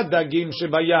dagim, ma dagim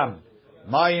shebayam.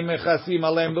 Mayim mechasim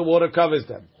alem, the water covers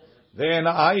them. Then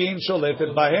ayin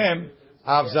sholetet bahem,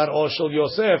 avzar oshel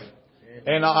Yosef,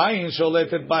 and ayin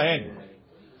sholetet bahem.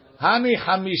 Hani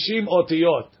hamishim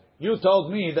otiyot. You told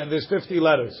me that there's 50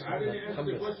 letters.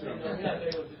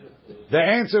 The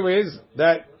answer is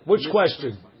that, which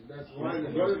question?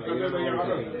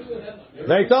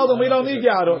 They told him we don't need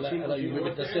Yarot.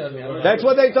 That's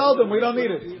what they told him, we don't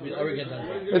need it.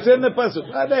 It's in the pasuk.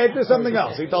 There's something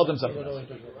else. He told them something.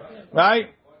 Right?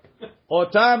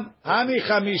 Otam hani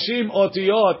chamishim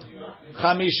otiyot,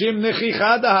 chamishim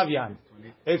nechicha dahavyan.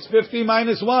 It's 50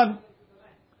 minus 1.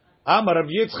 Amar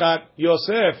Rabbi Yitzchak,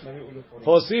 Yosef,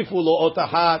 hosifu lo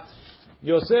otahat.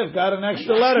 Yosef got an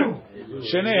extra letter.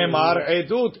 Sheneemar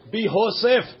edut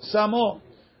bihosef samo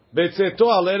betzeto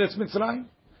al eretz Mitzrayim.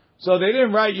 So they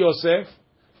didn't write Yosef.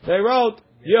 They wrote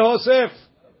Yehosef.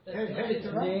 That's his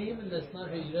name, and that's not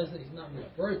he's not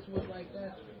referred to it like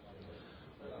that.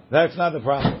 That's not the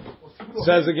problem.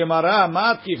 Says the Gemara,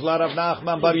 Matkif la Rav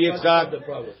Nachman bar Yitzchak,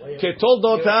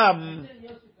 ketoldotam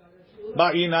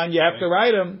ba'inan. You have to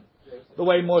write them the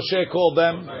way Moshe called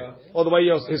them, or the way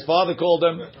his father called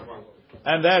them,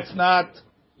 and that's not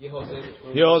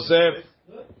Yosef.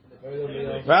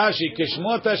 Rashi,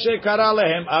 kishmot asher kara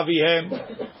lehem avihem,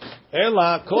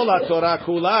 ela kol haTorah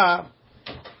kula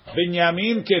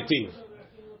Binyamin ketiv,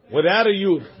 without a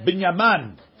yud,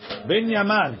 Binyaman.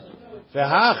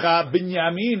 Ve'hacha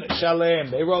Binyamin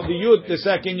Shalem. They wrote the Yud, the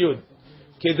second Yud.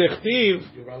 Kedichtiv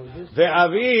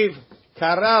ve'aviv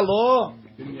kara lo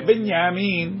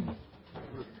Binyamin.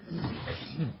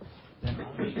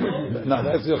 No,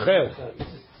 that's Yochel.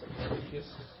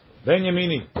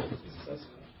 Benyamini.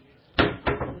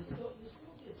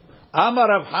 Amar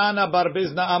Rav Hana bar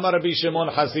Bizna Amar Rabbi Shimon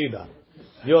Hasida.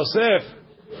 Yosef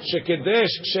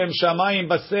shekedesh Shem Shamayim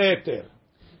baseter.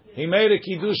 He made a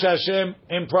kiddush Hashem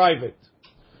in private.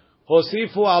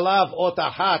 Hosifu alav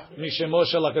otahat mishemo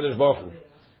shel HaKadosh Baruch Hu.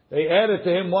 They added to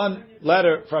him one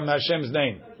letter from Hashem's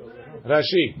name.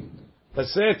 Rashi,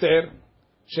 Baseter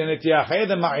shenetyahed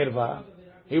ma'irva.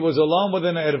 He was alone with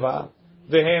an irva.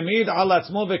 Vehemid al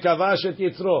atzmo vekavash et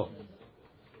yitzro.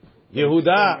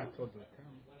 Yehuda,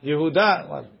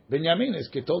 what? Binyamin is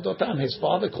Kitoldotam. His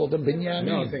father called him Binyamin.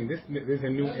 No, I'm saying there's a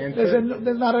new answer.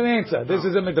 There's not an answer. This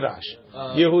is a midrash.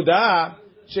 Yehuda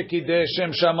shekidesh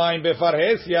Shem Shamayim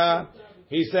befarhesia.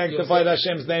 He sanctified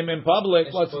Hashem's name in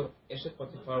public. What's Eshet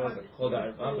Potiphar was called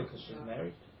Arva because she's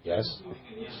married. yes,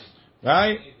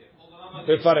 right?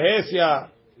 Befarhesia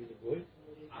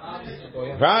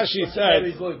Rashi said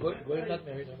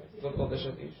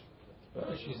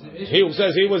he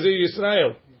says he was in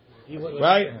Israel,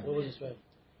 right?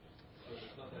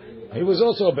 He was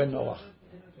also a Ben Noach.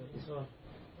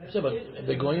 But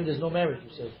the Goyim, there's no marriage.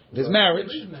 You said there's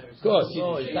marriage, of course.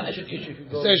 No, it's not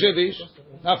Eshet Ish,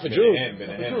 not for Jews,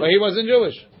 but he wasn't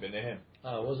Jewish.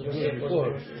 Wasn't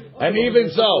before. And even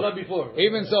so,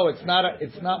 it's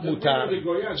not mutar.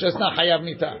 It's just not hayav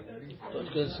nita.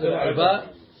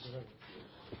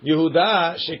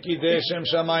 Yehuda shekideh shem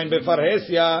shamayim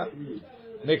befarhesia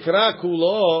nikra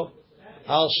kulo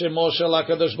al shemo shel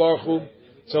HaKadosh Baruch Hu.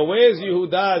 So where's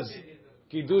Yehuda's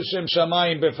kiddush shem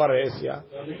shamayim befarhesia?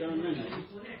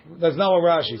 That's not what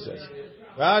Rashi says.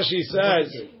 Rashi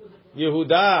says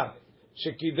Yehuda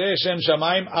shekideh shem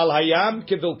shamayim al hayam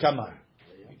kedul kaman.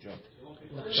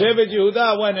 Shevet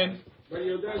Yehuda went in.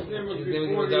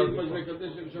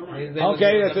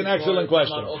 Okay, that's an excellent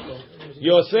question.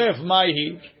 Yosef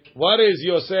Maihi, what is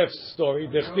Yosef's story?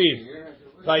 Dechtiv.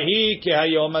 Vahi ke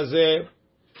hayom hazeh,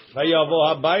 vayavo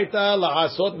habayta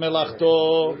la'asot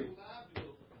melachto.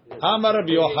 Amar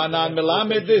Rabbi Yochanan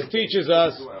melamed. This teaches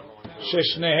us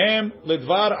sheshnehem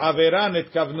lidvar avera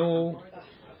nitkavnu.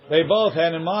 They both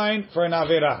had in mind for an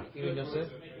avera.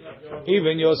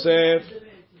 Even Yosef.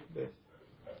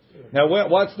 Now,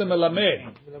 what's the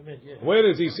melamed? Where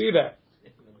does he see that?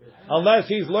 Unless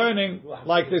he's learning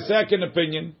like the second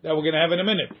opinion that we're going to have in a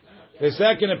minute. The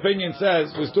second opinion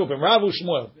says, we're stupid. Rav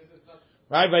Shmuel.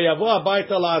 Right? Vayavo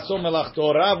habayta la'aso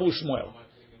melachto. Rav Shmuel.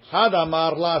 Chad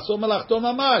amar la'aso melachto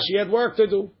mamash. He had work to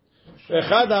do.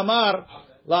 Chad amar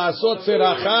la'asot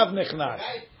serachav nichnas.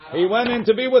 He went in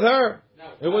to be with her.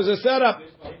 It was a setup.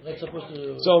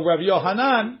 So Rav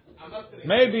Yohanan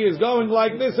maybe is going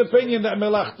like this opinion that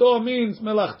melachto means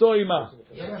melachto ima.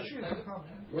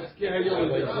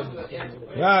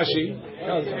 Rashi.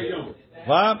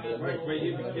 What?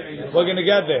 We're going to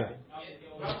get there.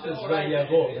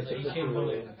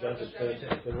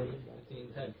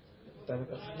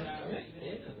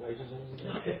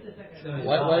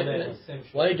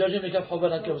 Why are you judging Mikaf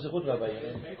Choban Akab Zechut, Rabbi?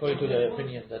 According to the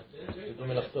opinion that you do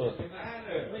melachto.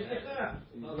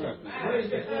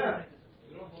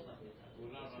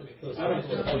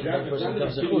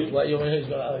 Why you going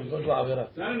to Avera?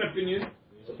 It's not an opinion.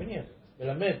 It's opinion.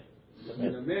 Melamed.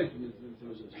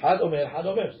 Had Omer.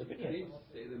 It's opinion.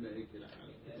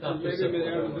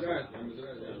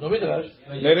 No midrash.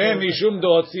 נראה משום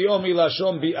דהוציאו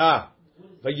מלשון ביאה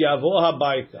ויבוא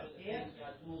הביתה.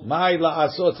 מהי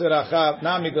לעשות צרכיו?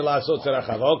 נמי דלעשות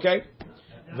צרכיו, אוקיי?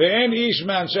 ואין איש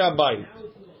מאנשי הבית.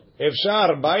 אפשר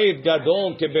בית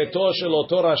גדול כביתו של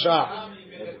אותו רשע.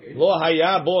 לא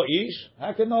היה בו איש?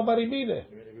 How can nobody be there?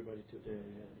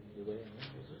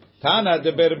 תנא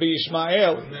דבר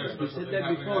בישמעאל.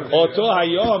 אותו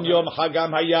היום יום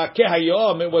חגם היה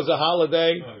כהיום. It was a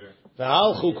holiday.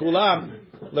 והלכו כולם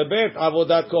לבית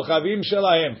עבודת כוכבים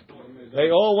שלהם. They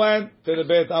all went to the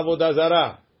בית עבודה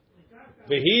זרה.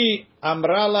 והיא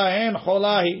אמרה להם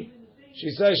חולה היא. She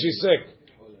says she's sick.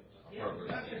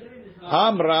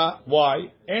 אמרה, why?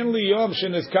 אין לי יום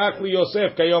שנזקק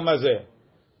ליוסף כיום הזה.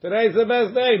 Today's the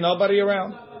best day, nobody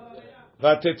around.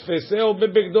 ותתפסהו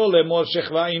בבגדו לאמור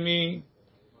שכבה עימי.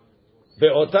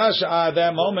 באותה שעה, at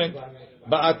that moment,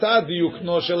 בעתה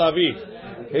דיוקנו של אביו.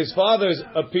 His father's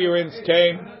appearance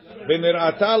came.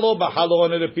 ונראתה לו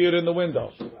בחלון, it appeared in the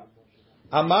window.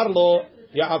 אמר לו,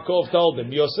 Yaakov told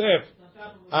him, Yosef,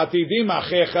 עתידים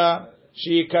אחיך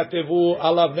שיכתבו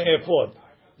עליו מאפוד.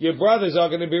 Your brothers are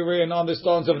going to be written on the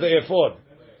stones of the ephod.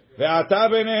 ואתה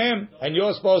ביניהם, and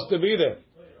you're supposed to be there.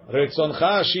 רצונך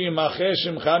שימחה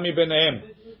שמך מביניהם.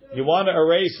 You want to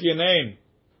erase your name.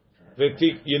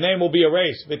 Your name will be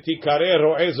erased. ותיקרא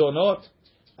רועה זונות,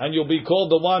 and you'll be called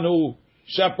the one who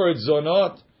shepherds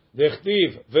zonot.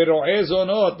 דכתיב, ורועה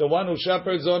זונות, the one who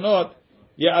shepherds zonot,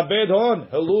 יאבד הון,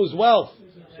 he'll lose wealth.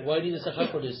 So why did he say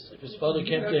for this? If his father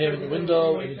came to him in the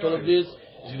window and he told him this,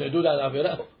 he's going to do that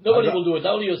Avera. Nobody will do it.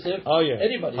 Not only Yosef. Oh yeah.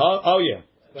 Anybody. Oh yeah.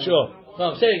 Sure. No,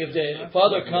 I'm saying if the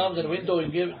father comes in the window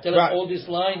and tell him all this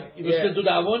line, he will still do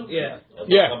that one. Yeah.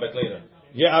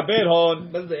 Ya'abed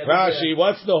hon. Rashi,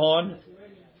 what's the hon?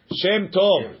 Shem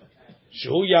tov.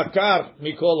 Shu yakar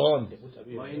mikol hon.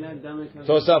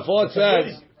 Tosafot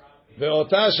says,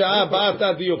 ואותה שעה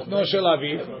באת דיוקנו של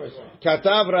אביו,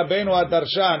 כתב רבנו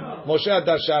הדרשן, משה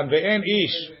הדרשן, ואין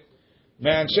איש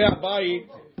מאנשי הבית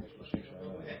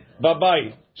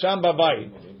בבית, שם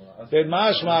בבית.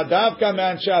 משמע דווקא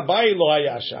מאנשי הבית לא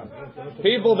היה שם.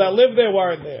 People that live there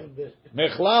weren't there.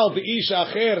 מכלל באיש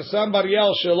אחר, somebody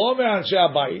else שלא מאנשי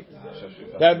הבית,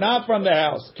 that not from the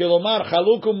house. כלומר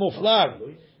חלוק ומופלג.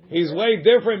 He's way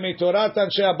different. Mitorat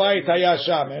anshe habayit haya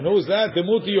sham. And who's that?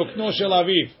 Demuti yukno shel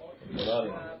aviv.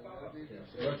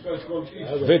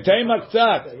 V'tema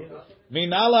k'tzat.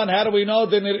 Minalan, how do we know?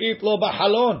 Denir'it lo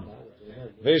b'halon.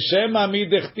 V'shema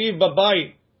midechtiv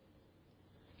babayit.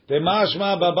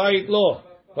 Temashma babayit lo.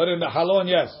 But in the halon,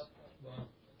 yes.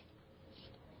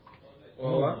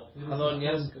 Halon,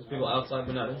 yes, because people outside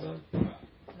but not inside.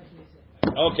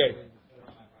 Okay.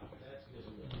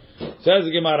 Says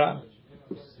the Gemara.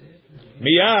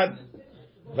 Miyad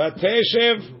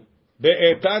vateshev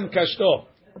be'etan kashto.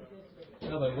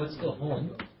 What's the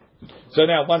horn? So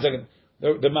now, one second.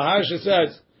 The Maharsha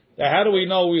says that how do we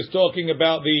know he's talking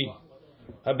about the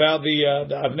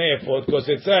avnei ephod? Because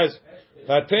it says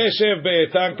vateshev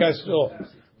be'etan kashto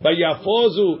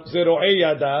bayafozu zero'ei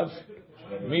yadav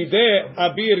mideh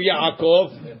abir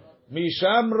Yaakov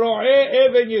misham ro'eh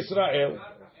even Yisrael.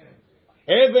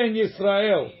 Even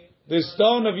Yisrael, the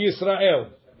stone of Yisrael,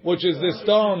 which is the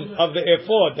stone of the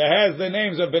ephod that has the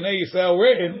names of Bnei Yisrael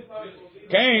written,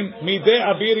 came mideh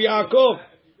abir Yaakov,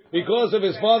 because of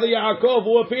his father Yaakov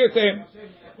who appeared to him.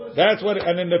 That's what,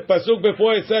 and in the pasuk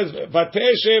before it says,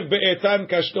 "Vateshev be'etan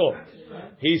kashto."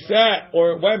 He sat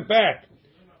or went back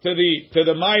to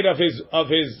the might of his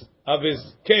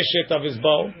keshet, of his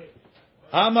bow.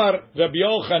 Amar Rabbi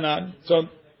Yochanan. So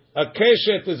a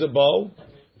keshet is a bow,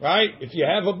 right? If you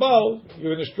have a bow,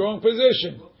 you're in a strong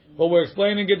position. But we're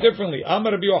explaining it differently.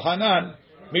 Amar Rabbi Yochanan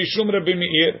mishum Rabbi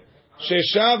Meir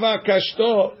sheshava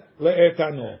kashto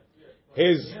le'etano.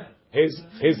 His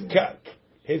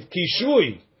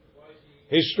kishui,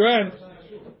 his strength,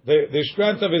 the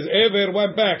strength of his ever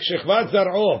went back. Shechvat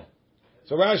zar'o.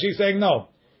 So Rashi is saying no.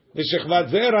 The shechvat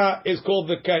zera is called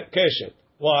the keshet.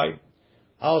 Why?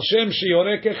 Al shem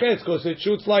shiore kechetz, because it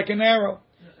shoots like an arrow.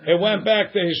 It went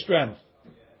back to his strength.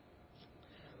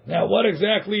 Now, what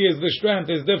exactly is the strength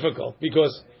is difficult,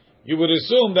 because you would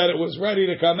assume that it was ready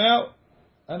to come out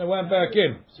and it went back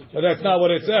in, but that's not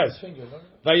what it says.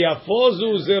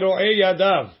 Vayafozu zero'ei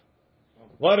yadav.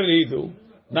 What did he do?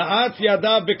 Na'at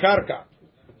yadav bekarka.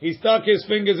 He stuck his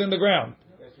fingers in the ground.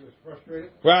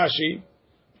 Rashi.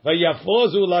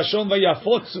 Vayafozu lashon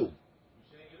vayafotzu.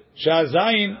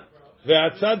 Shazayin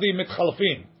ve'atzadi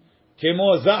mitchalfin.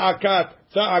 Kemo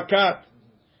za'akat.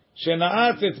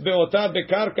 Shena'at etzbeotav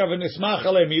bekarka v'nismach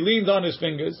aleim. He leaned on his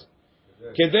fingers.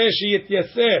 Kedei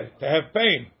sheyityaser, to have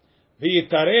pain.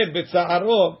 V'yitared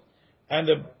b'tza'aro, and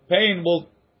the pain will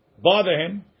bother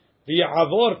him.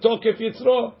 V'ya'avor tokef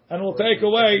yitzro, and will take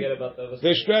away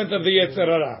the strength of the Yetzer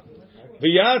Hara.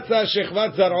 V'yatza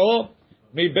shechvat zar'o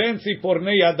mi ben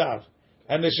tzipornei yadav,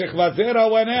 and the shechvat zera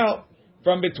went out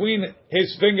from between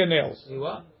his fingernails.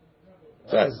 It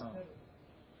says,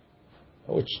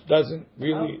 which doesn't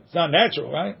really, it's not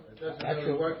natural, right? It doesn't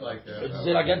really work like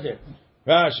that.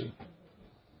 Rashi.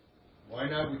 Why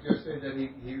not we just say that he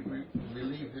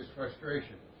relieved his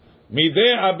frustration?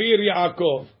 Mideh abir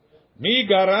Yaakov, mi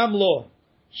garam lo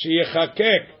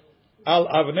sheyechakek al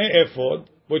avnei ephod,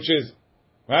 which is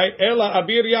right. Ela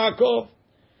abir Yaakov,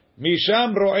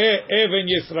 misham ro'eh even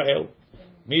Yisrael,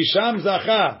 misham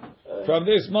zacha. From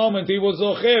this moment he was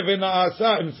zochev in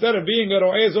Naasa. Instead of being a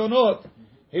ro'eh zonot,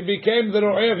 he became the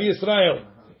ro'eh of Yisrael.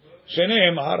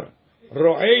 Sheneemar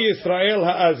ro'eh Yisrael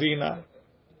ha'azina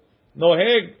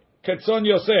noheg ketzon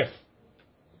Yosef.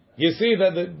 You see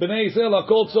that the Bnei Yisrael are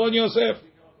called Tzon Yosef.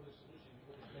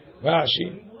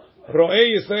 Rashi,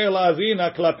 Ro'ei Yisrael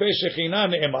Azina Klape Shechina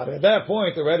Ne'emar. At that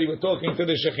point already we're talking to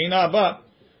the Shechina Abba.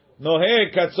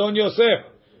 Nohe Katzon Yosef.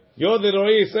 You're the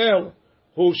Ro'ei Yisrael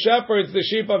who shepherds the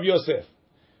sheep of Yosef.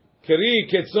 Kri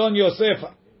Ketzon Yosef.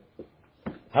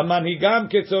 Hamanhigam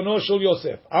Ketzono Shel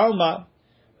Yosef. Alma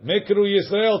Mekru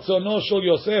Yisrael Tzono Shel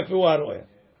Yosef Hu HaRo'eh.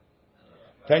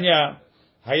 Tanya.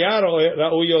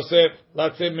 Ra'u Yosef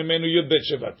latzeh mimenu yud bet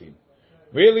shevatim.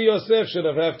 Really, Yosef should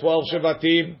have had 12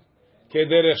 shevatim.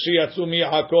 Kederech sheyatzu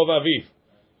miYaakov aviv.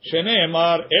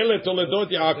 Sheneemar ele toledot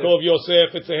Yaakov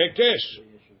Yosef. It's a hekesh.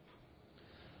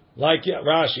 Like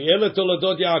Rashi, ele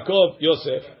toledot Yaakov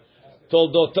Yosef.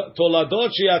 Toladot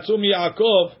sheyatzu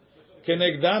miYaakov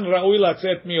kenegdan ra'u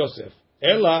latzet miYosef.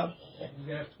 Ela.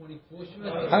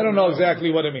 I don't know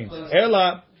exactly what it means.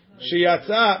 Ela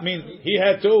sheyatza means he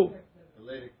had two.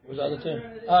 Who's the other two?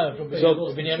 From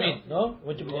Binyamin. No?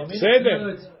 Went to Binyamin?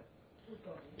 Seder.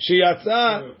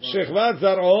 Sheyatza shechvat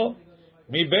zar'o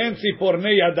mi ben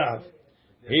tzipornei yadav.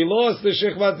 He lost the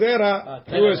shechvat zera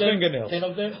through his fingernails. 10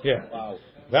 of them? Yeah. Wow.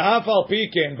 Ve'af al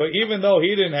piken, but even though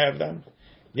he didn't have them,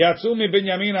 yatzu mi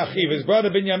Binyamin achiv. His brother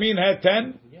Binyamin had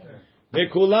 10.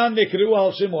 Ve'kulan nikriu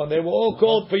al Shimon. They were all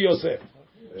called for Yosef.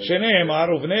 Sheneemar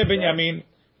uvnei Binyamin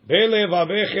belev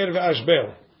avecher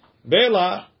ve'ashbel.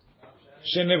 Bela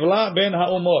Shenivla ben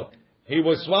ha'umot. He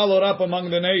was swallowed up among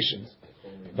the nations.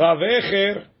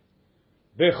 Vavecher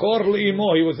bechor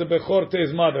li'imo. He was a bechor to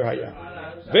his mother. Haya.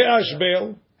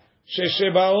 Ve'ashbel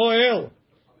shesheba'o el.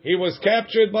 He was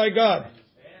captured by God.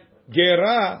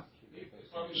 Gera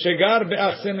shegar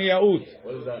be'achseniyaut.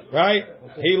 Right?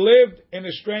 He lived in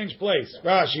a strange place.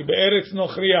 Rashi be'eretz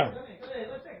nochriya.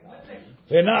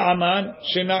 Ve'na'aman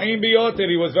shena'im biyoter.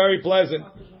 He was very pleasant.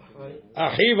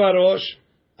 Achi varosh.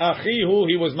 Achihu.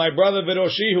 He was my brother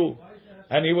Veroshihu.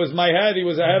 And he was my head. He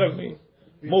was ahead of me.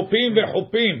 Mupim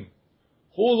ve'chupim.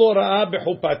 Hu lo ra'a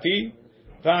be'chupati.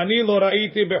 Va'ani lo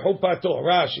ra'iti be'chupato.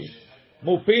 Rashi.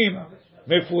 Mupim.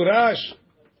 Mefurash.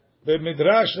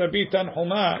 Be'midrash Rabbi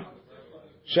Tanhuma.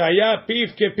 Shaya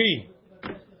piv kepi.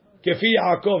 Kefi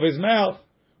Yaakov. His mouth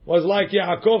was like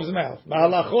Yaakov's mouth.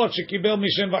 Ma'alachot shekibel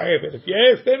mishen va'eved. If you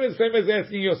ask him, it's same as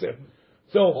asking Yosef.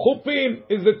 So chupim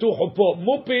is the two chupot.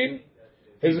 Mupim,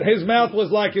 his mouth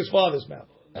was like his father's mouth.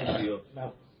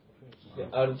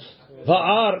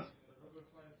 Va'ar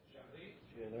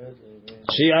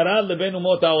shi'arad leben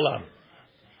umot ha'olam.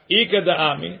 Ika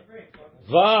da'ami.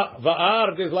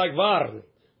 Va'ar is like var.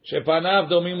 Shepanav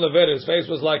domim lever. His face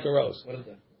was like a rose.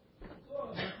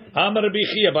 Amar Rabbi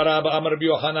Chia bar Abba Amar Rabbi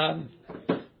Yochanan.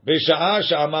 B'sha'a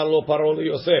she'amar lo paro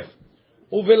liYosef.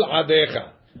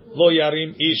 Uvil'adecha lo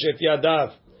yarim ish et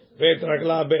yadav ve'et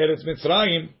raglav be'eretz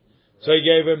Mitzrayim. So he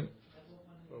gave him.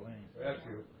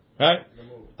 Right?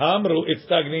 Amru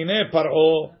itztagnine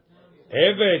paro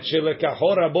evet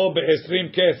shelekacho rabo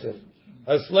be'esrim kesef.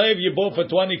 A slave you bought for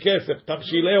 20 kesef.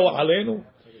 Tachshileo alenu.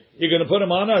 You're going to put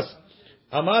him on us.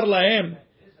 Amar lahem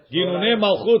ginune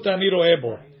malchut ani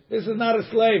roebo. This is not a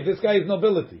slave. This guy is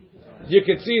nobility. You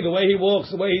can see the way he walks,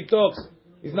 the way he talks.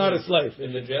 He's not a slave.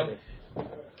 In the jail?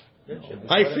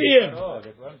 I see him.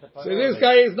 So this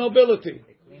guy is nobility.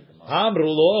 Amru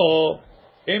lo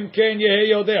im ken yehe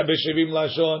yodea b'shevim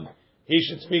lashon. He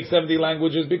should speak 70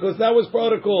 languages because that was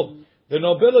protocol. The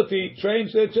nobility trained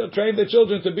the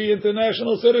children to be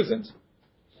international citizens.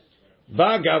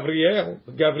 Ba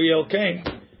Gabriel came.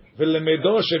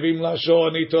 V'lemedo shevim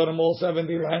lashon. He taught them all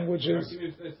 70 languages.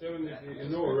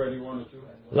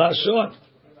 Lashon.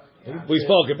 We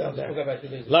spoke about that.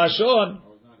 Lashon.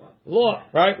 Lo.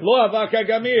 Right? Lo avaka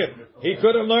gamir. He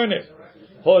couldn't learn it.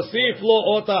 Hosif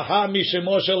lo ota ha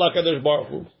mishemo shel HaKadosh Baruch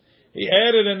Hu. He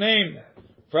added a name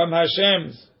from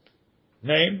Hashem's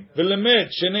name.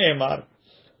 V'lemed shene'emar.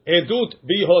 Edut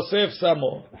bi Hosef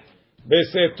samo.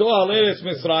 Beseto al eretz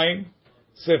Mitzrayim.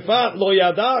 Sefat lo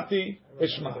yadati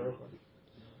ishma.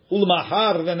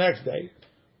 Ulmahar the next day.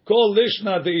 Kol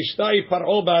lishna de ishtai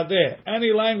paro ba'adeh.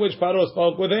 Any language Paro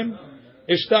spoke with him.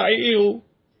 Ishtai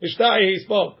he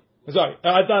spoke. Sorry,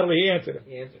 Adarli, he answered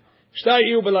him. Ishtai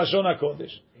belashon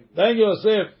HaKodesh. Then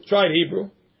Yosef tried Hebrew.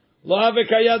 Lo havek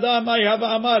hayada may have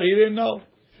amar. He didn't know.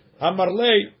 Amar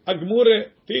lei agmure,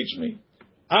 teach me.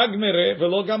 Agmere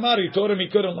velo gamar. He taught him he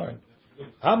couldn't learn.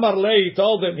 Amar lei, he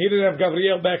told him he didn't have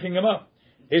Gabriel backing him up.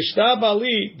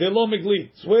 Ishtabali de lo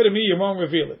migli. Swear to me you won't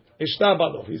reveal it.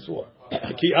 Ishtabalo, he swore.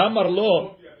 Ki amar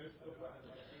lo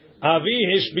avi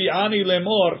hishbi'ani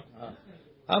lemor.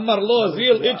 Amar lo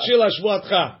zil itchil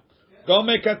hashvuatcha. Go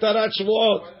make katarat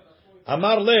shvuot.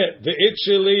 Amar le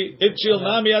itchil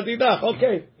nami adidach.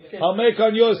 Okay, I'll make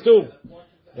on yours too.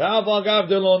 Therefore,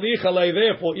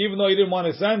 even though he didn't want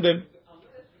to send him,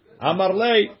 Amar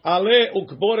le ale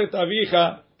ukboret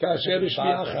avicha kasher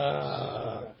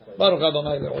ishmiacha. Baruch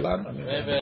Adonai le'olam.